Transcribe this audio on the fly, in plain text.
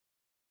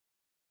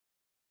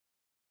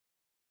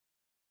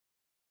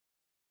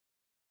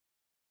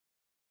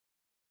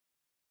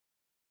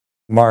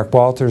Mark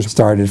Walters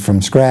started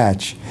from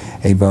scratch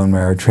a bone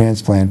marrow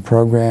transplant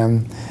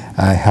program,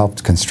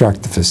 helped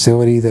construct the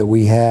facility that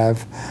we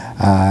have,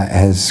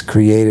 has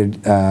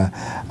created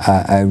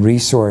a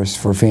resource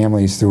for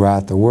families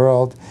throughout the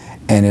world,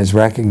 and is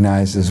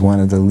recognized as one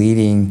of the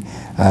leading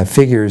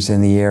figures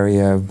in the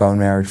area of bone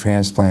marrow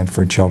transplant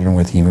for children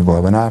with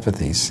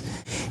hemoglobinopathies.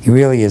 He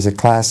really is a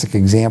classic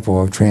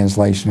example of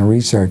translational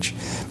research,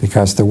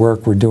 because the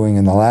work we're doing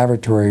in the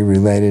laboratory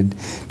related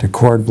to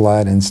cord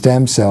blood and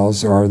stem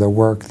cells are the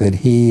work that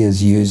he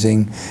is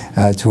using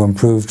to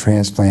improve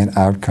transplant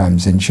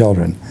outcomes in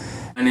children.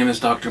 My name is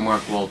Dr.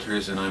 Mark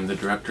Walters, and I'm the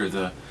director of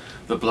the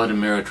Blood and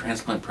Marrow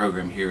Transplant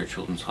program here at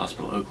Children's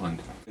Hospital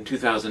Oakland. In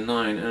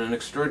 2009, an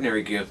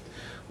extraordinary gift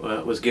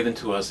was given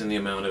to us in the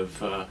amount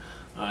of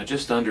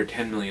just under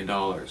 $10 million.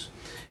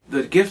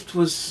 The gift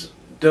was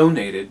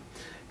donated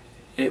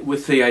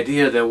with the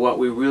idea that what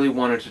we really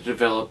wanted to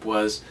develop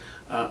was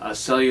a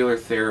cellular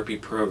therapy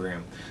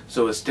program.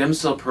 So a stem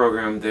cell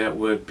program that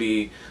would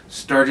be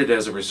started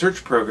as a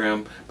research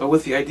program, but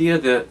with the idea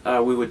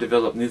that we would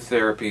develop new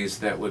therapies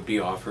that would be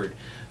offered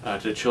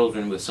to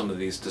children with some of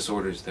these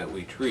disorders that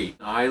we treat.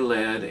 I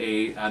led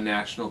a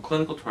national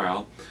clinical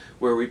trial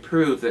where we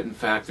proved that in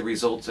fact the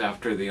results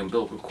after the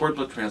umbilical cord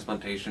blood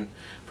transplantation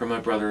from a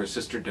brother or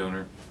sister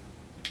donor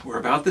were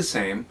about the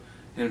same,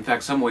 and in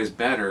fact some ways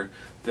better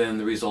than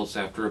the results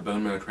after a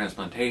bone marrow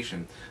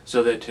transplantation.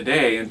 So that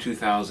today in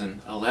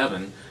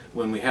 2011,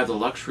 when we have the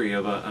luxury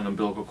of an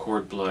umbilical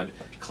cord blood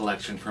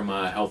collection from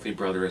a healthy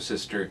brother or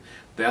sister,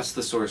 that's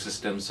the source of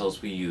stem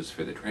cells we use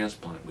for the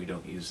transplant. We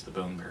don't use the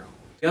bone marrow.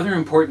 The other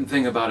important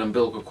thing about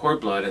umbilical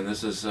cord blood, and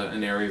this is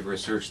an area of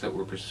research that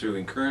we're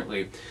pursuing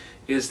currently,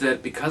 is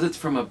that because it's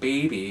from a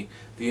baby,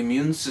 the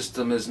immune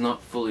system is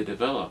not fully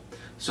developed,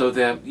 so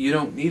that you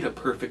don't need a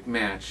perfect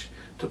match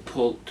to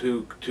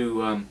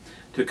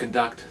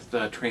conduct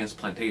the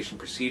transplantation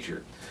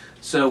procedure.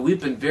 So we've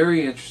been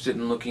very interested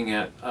in looking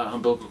at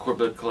umbilical cord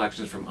blood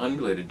collections from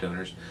unrelated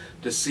donors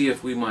to see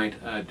if we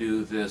might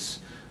do this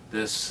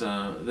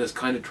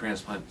kind of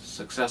transplant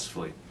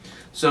successfully.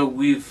 So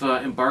we've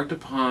embarked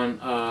upon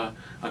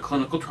a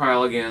clinical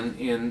trial again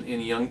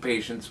in young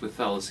patients with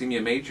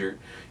thalassemia major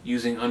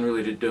using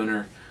unrelated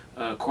donor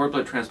cord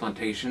blood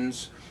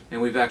transplantations, and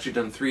we've actually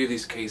done 3 of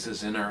these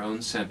cases in our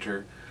own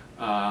center,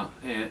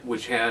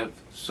 which have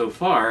so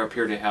far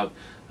appear to have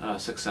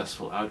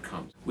successful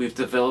outcomes. We've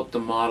developed a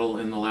model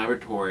in the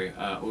laboratory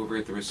over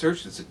at the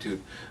Research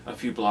Institute a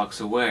few blocks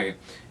away,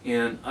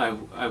 and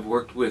I've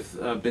worked with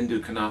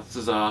Bindu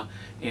Kanatzaza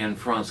and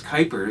Franz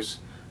Kuipers,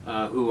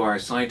 who are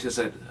scientists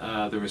at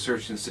the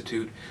Research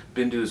Institute.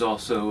 Bindu is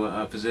also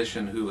a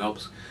physician who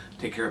helps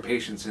take care of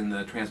patients in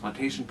the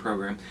transplantation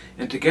program.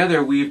 And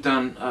together we've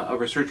done a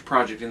research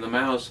project in the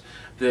mouse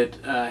that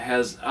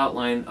has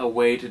outlined a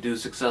way to do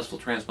successful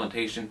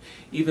transplantation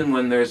even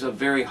when there's a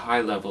very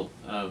high level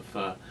of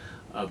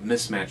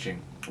mismatching.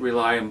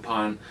 Rely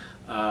upon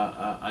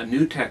a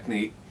new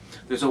technique.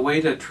 There's a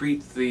way to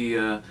treat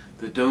the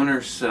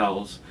donor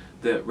cells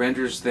that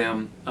renders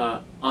them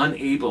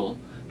unable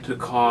to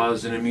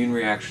cause an immune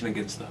reaction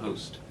against the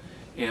host.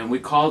 And we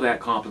call that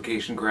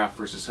complication graft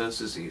versus host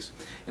disease.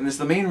 And it's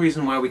the main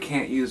reason why we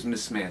can't use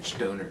mismatched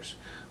donors.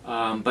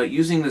 But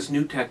using this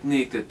new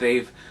technique that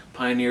they've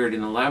pioneered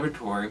in the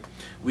laboratory,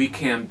 we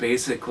can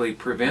basically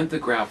prevent the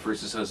graft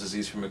versus host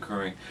disease from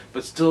occurring,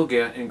 but still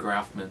get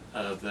engraftment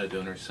of the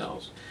donor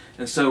cells.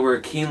 And so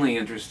we're keenly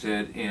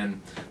interested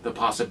in the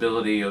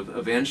possibility of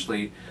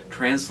eventually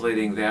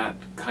translating that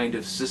kind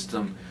of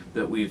system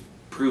that we've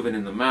proven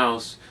in the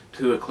mouse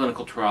to a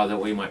clinical trial that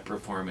we might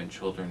perform in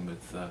children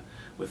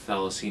with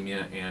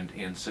thalassemia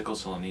and sickle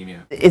cell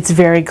anemia. It's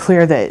very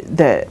clear that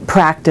the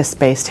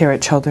practice-based here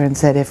at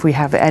Children's, that if we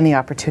have any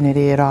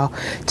opportunity at all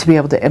to be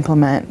able to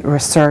implement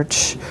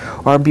research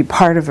or be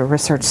part of a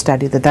research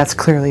study, that's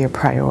clearly a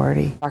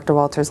priority. Dr.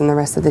 Walters and the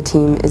rest of the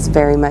team is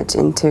very much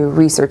into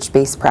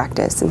research-based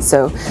practice, and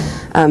so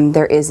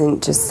there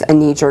isn't just a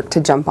knee-jerk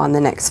to jump on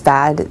the next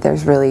fad.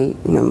 There's really,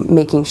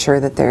 making sure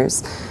that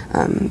there's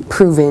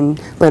proven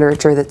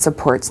literature that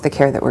supports the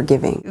care that we're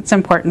giving. It's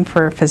important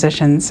for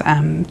physicians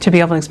to be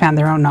able to expand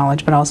their own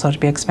knowledge, but also to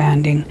be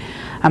expanding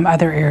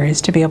other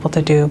areas to be able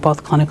to do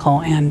both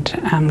clinical and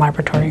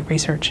laboratory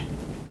research.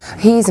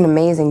 He's an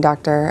amazing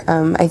doctor.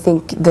 I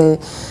think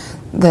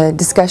the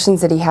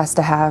discussions that he has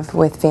to have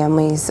with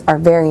families are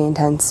very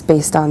intense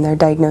based on their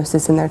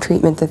diagnosis and their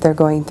treatment that they're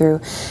going through,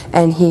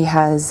 and he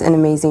has an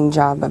amazing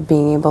job of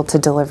being able to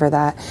deliver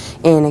that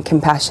in a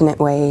compassionate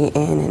way,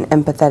 in an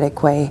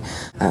empathetic way.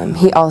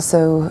 He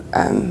also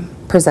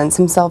presents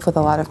himself with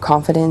a lot of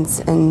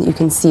confidence, and you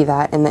can see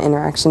that in the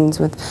interactions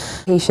with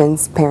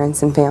patients,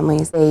 parents, and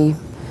families. They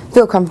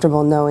feel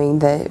comfortable knowing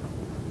that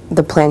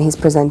the plan he's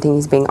presenting,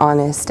 he's being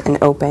honest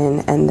and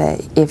open, and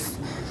that if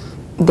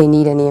they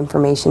need any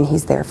information,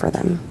 he's there for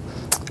them.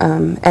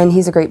 And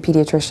he's a great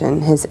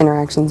pediatrician. His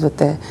interactions with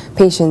the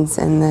patients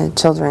and the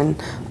children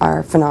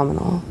are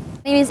phenomenal.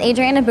 My name is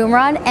Adriana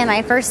Boomrod, and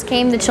I first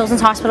came to Children's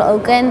Hospital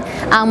Oakland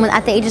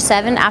at the age of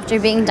 7 after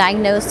being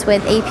diagnosed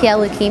with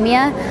APL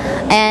leukemia,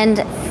 and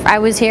I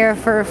was here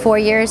for 4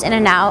 years in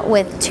and out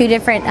with 2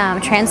 different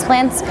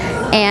transplants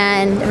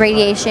and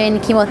radiation,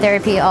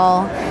 chemotherapy,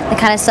 all the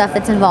kind of stuff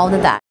that's involved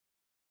with that.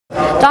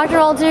 Dr.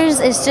 Walters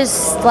is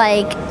just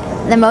like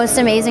the most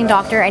amazing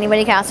doctor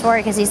anybody can ask for,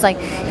 because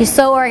he's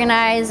so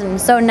organized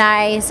and so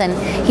nice,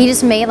 and he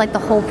just made like the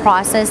whole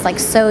process like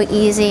so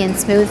easy and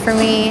smooth for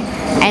me.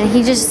 And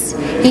he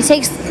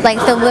takes like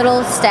the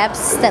little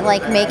steps that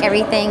like make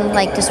everything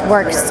like just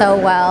work so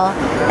well,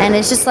 and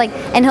it's just like,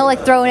 and he'll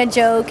like throw in a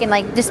joke and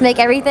like just make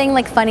everything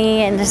like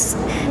funny, and just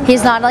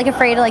he's not like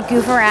afraid to like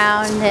goof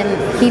around,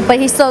 and but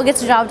he still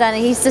gets the job done,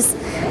 and he's just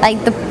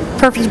like the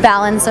perfect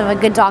balance of a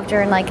good doctor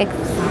and like a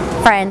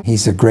friend.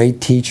 He's a great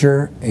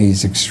teacher.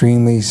 He's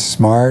extremely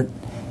smart.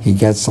 He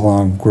gets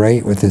along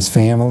great with his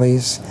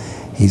families.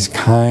 He's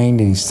kind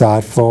and he's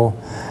thoughtful,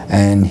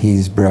 and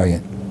he's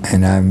brilliant.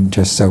 And I'm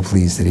just so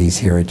pleased that he's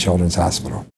here at Children's Hospital.